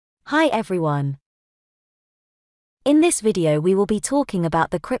Hi everyone. In this video we will be talking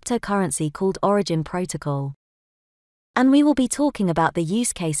about the cryptocurrency called Origin Protocol. And we will be talking about the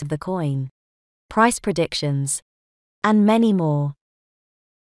use case of the coin, price predictions, and many more.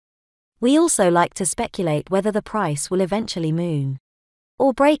 We also like to speculate whether the price will eventually moon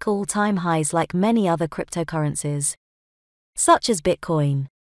or break all-time highs like many other cryptocurrencies, such as Bitcoin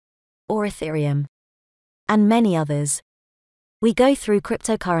or Ethereum, and many others. We go through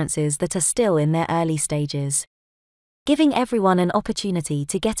cryptocurrencies that are still in their early stages, giving everyone an opportunity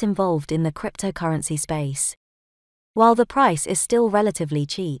to get involved in the cryptocurrency space, while the price is still relatively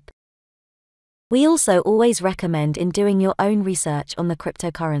cheap. We also always recommend in doing your own research on the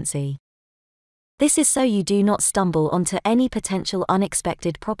cryptocurrency. This is so you do not stumble onto any potential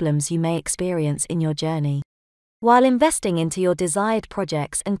unexpected problems you may experience in your journey while investing into your desired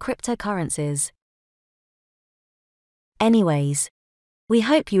projects and cryptocurrencies. Anyways, we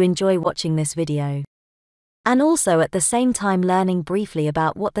hope you enjoy watching this video, and also at the same time learning briefly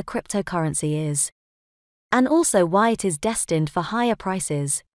about what the cryptocurrency is, and also why it is destined for higher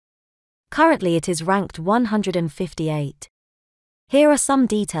prices. Currently it is ranked 158. Here are some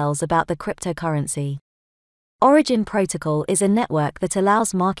details about the cryptocurrency. Origin Protocol is a network that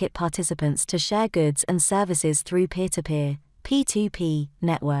allows market participants to share goods and services through peer-to-peer, P2P,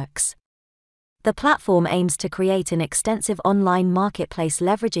 networks. The platform aims to create an extensive online marketplace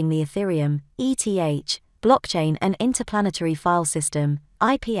leveraging the Ethereum, ETH, blockchain and interplanetary file system,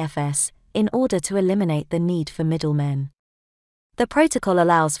 IPFS, in order to eliminate the need for middlemen. The protocol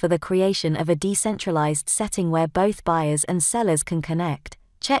allows for the creation of a decentralized setting where both buyers and sellers can connect,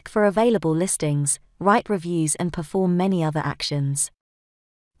 check for available listings, write reviews and perform many other actions.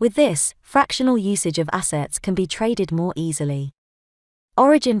 With this, fractional usage of assets can be traded more easily.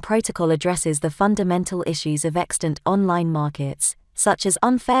 Origin Protocol addresses the fundamental issues of extant online markets, such as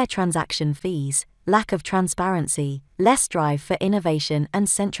unfair transaction fees, lack of transparency, less drive for innovation and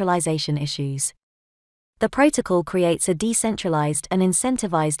centralization issues. The protocol creates a decentralized and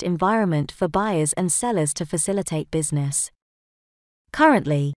incentivized environment for buyers and sellers to facilitate business.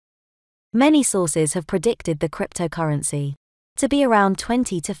 Currently, many sources have predicted the cryptocurrency to be around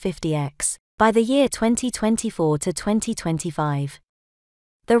 20 to 50x by the year 2024 to 2025.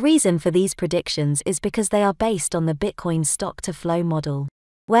 The reason for these predictions is because they are based on the Bitcoin stock-to-flow model,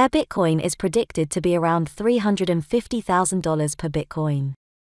 where Bitcoin is predicted to be around $350,000 per Bitcoin.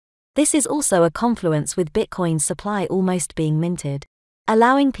 This is also a confluence with Bitcoin's supply almost being minted,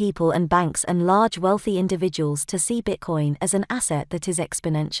 allowing people and banks and large wealthy individuals to see Bitcoin as an asset that is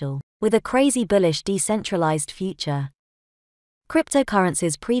exponential, with a crazy bullish decentralized future.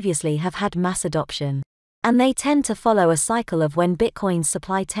 Cryptocurrencies previously have had mass adoption, and they tend to follow a cycle of when Bitcoin's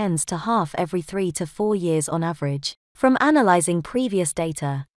supply tends to halve every 3 to 4 years on average. From analyzing previous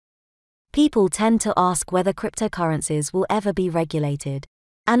data, people tend to ask whether cryptocurrencies will ever be regulated,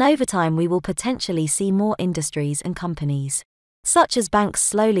 and over time we will potentially see more industries and companies, such as banks,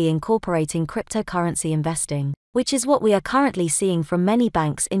 slowly incorporating cryptocurrency investing, which is what we are currently seeing from many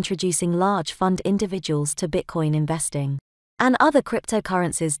banks introducing large fund individuals to Bitcoin investing, and other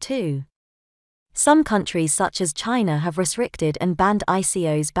cryptocurrencies too. Some countries such as China have restricted and banned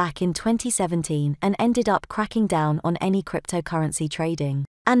ICOs back in 2017 and ended up cracking down on any cryptocurrency trading,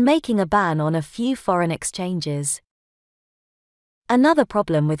 and making a ban on a few foreign exchanges. Another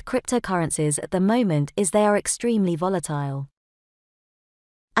problem with cryptocurrencies at the moment is they are extremely volatile.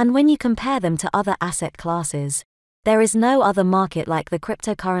 And when you compare them to other asset classes, there is no other market like the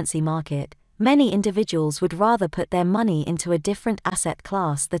cryptocurrency market. Many individuals would rather put their money into a different asset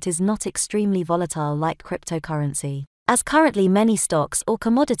class that is not extremely volatile like cryptocurrency, as currently many stocks or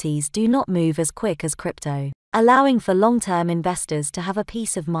commodities do not move as quick as crypto, allowing for long-term investors to have a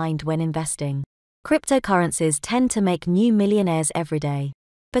peace of mind when investing. Cryptocurrencies tend to make new millionaires every day,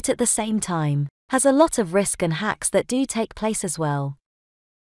 but at the same time, has a lot of risk and hacks that do take place as well.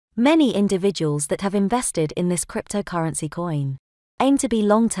 Many individuals that have invested in this cryptocurrency coin aim to be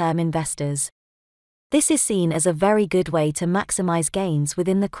long-term investors. This is seen as a very good way to maximize gains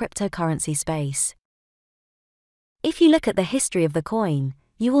within the cryptocurrency space. If you look at the history of the coin,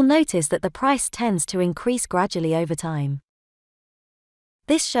 you will notice that the price tends to increase gradually over time.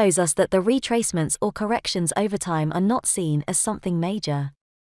 This shows us that the retracements or corrections over time are not seen as something major.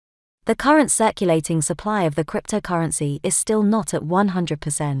 The current circulating supply of the cryptocurrency is still not at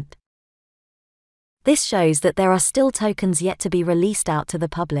 100%. This shows that there are still tokens yet to be released out to the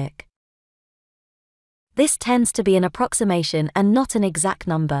public. This tends to be an approximation and not an exact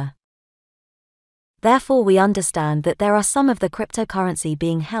number. Therefore, we understand that there are some of the cryptocurrency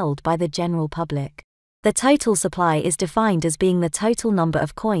being held by the general public, The total supply is defined as being the total number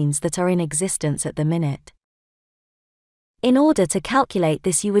of coins that are in existence at the minute. In order to calculate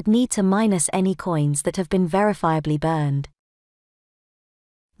this, you would need to minus any coins that have been verifiably burned.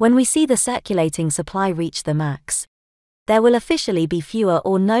 When we see the circulating supply reach the max, there will officially be fewer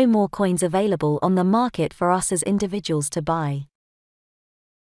or no more coins available on the market for us as individuals to buy.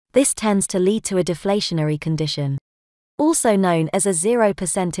 This tends to lead to a deflationary condition, also known as a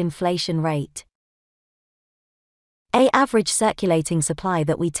 0% inflation rate. An average circulating supply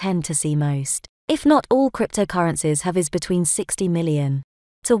that we tend to see most, if not all cryptocurrencies have, is between 60 million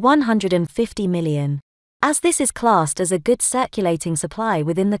to 150 million, as this is classed as a good circulating supply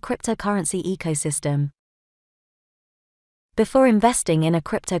within the cryptocurrency ecosystem. Before investing in a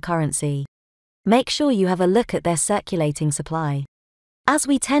cryptocurrency, make sure you have a look at their circulating supply, as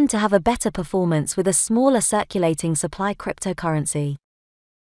we tend to have a better performance with a smaller circulating supply cryptocurrency.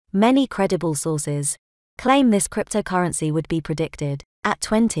 Many credible sources claim this cryptocurrency would be predicted at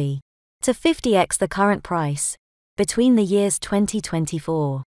 20 to 50x the current price between the years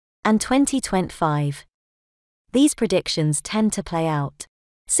 2024 and 2025. These predictions tend to play out,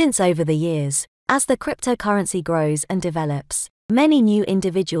 since over the years, as the cryptocurrency grows and develops, many new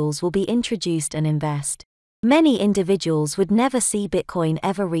individuals will be introduced and invest. Many individuals would never see Bitcoin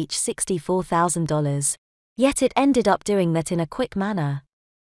ever reach $64,000, yet it ended up doing that in a quick manner.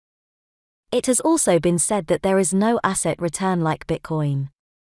 It has also been said that there is no asset return like Bitcoin.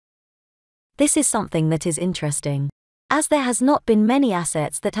 This is something that is interesting, as there has not been many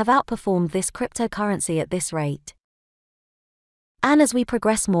assets that have outperformed this cryptocurrency at this rate. And as we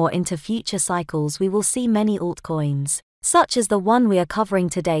progress more into future cycles, we will see many altcoins, such as the one we are covering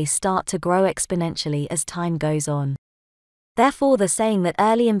today, start to grow exponentially as time goes on. Therefore, the saying that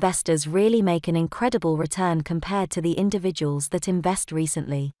early investors really make an incredible return compared to the individuals that invest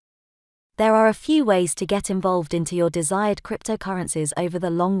recently. There are a few ways to get involved into your desired cryptocurrencies over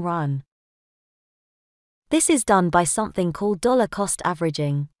the long run. This is done by something called dollar cost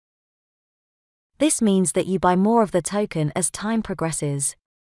averaging. This means that you buy more of the token as time progresses.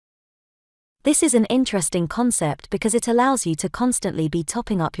 This is an interesting concept because it allows you to constantly be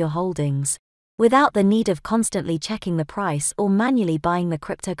topping up your holdings, without the need of constantly checking the price or manually buying the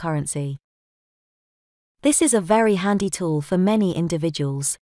cryptocurrency. This is a very handy tool for many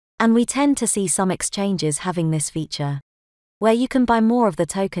individuals, and we tend to see some exchanges having this feature, where you can buy more of the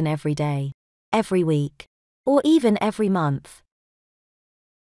token every day, every week, or even every month.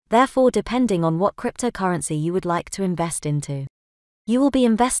 Therefore, depending on what cryptocurrency you would like to invest into, you will be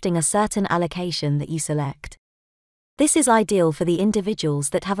investing a certain allocation that you select. This is ideal for the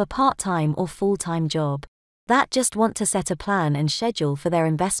individuals that have a part-time or full-time job, that just want to set a plan and schedule for their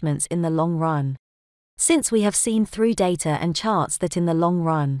investments in the long run. Since we have seen through data and charts that in the long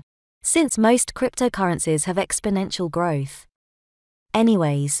run, since most cryptocurrencies have exponential growth.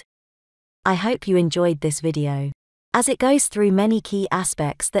 Anyways, I hope you enjoyed this video, as it goes through many key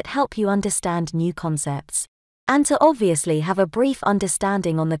aspects that help you understand new concepts, and to obviously have a brief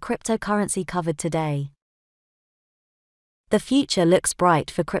understanding on the cryptocurrency covered today. The future looks bright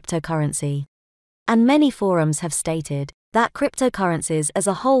for cryptocurrency, and many forums have stated that cryptocurrencies as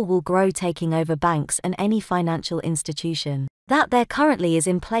a whole will grow, taking over banks and any financial institution that there currently is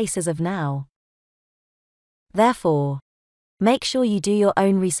in place as of now. Therefore, make sure you do your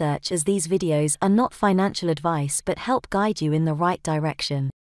own research, as these videos are not financial advice but help guide you in the right direction,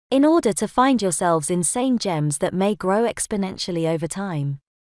 in order to find yourselves insane gems that may grow exponentially over time.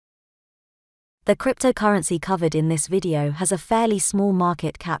 The cryptocurrency covered in this video has a fairly small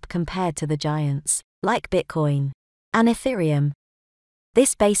market cap compared to the giants, like Bitcoin and Ethereum.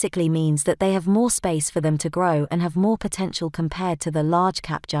 This basically means that they have more space for them to grow and have more potential compared to the large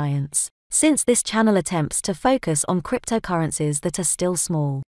cap giants, since this channel attempts to focus on cryptocurrencies that are still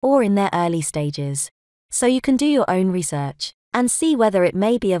small, or in their early stages. So you can do your own research, and see whether it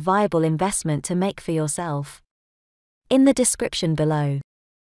may be a viable investment to make for yourself. In the description below,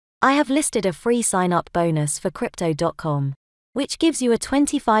 I have listed a free sign-up bonus for Crypto.com, which gives you a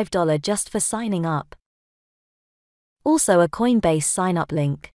 $25 just for signing up. Also a Coinbase sign-up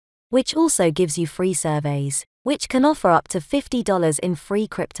link, which also gives you free surveys, which can offer up to $50 in free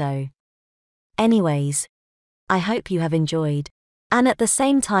crypto. Anyways, I hope you have enjoyed, and at the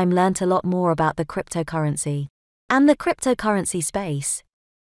same time learnt a lot more about the cryptocurrency and the cryptocurrency space.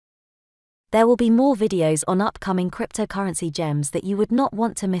 There will be more videos on upcoming cryptocurrency gems that you would not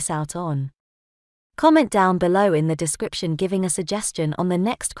want to miss out on. Comment down below in the description giving a suggestion on the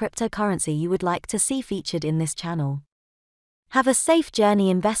next cryptocurrency you would like to see featured in this channel. Have a safe journey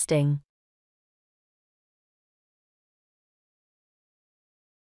investing.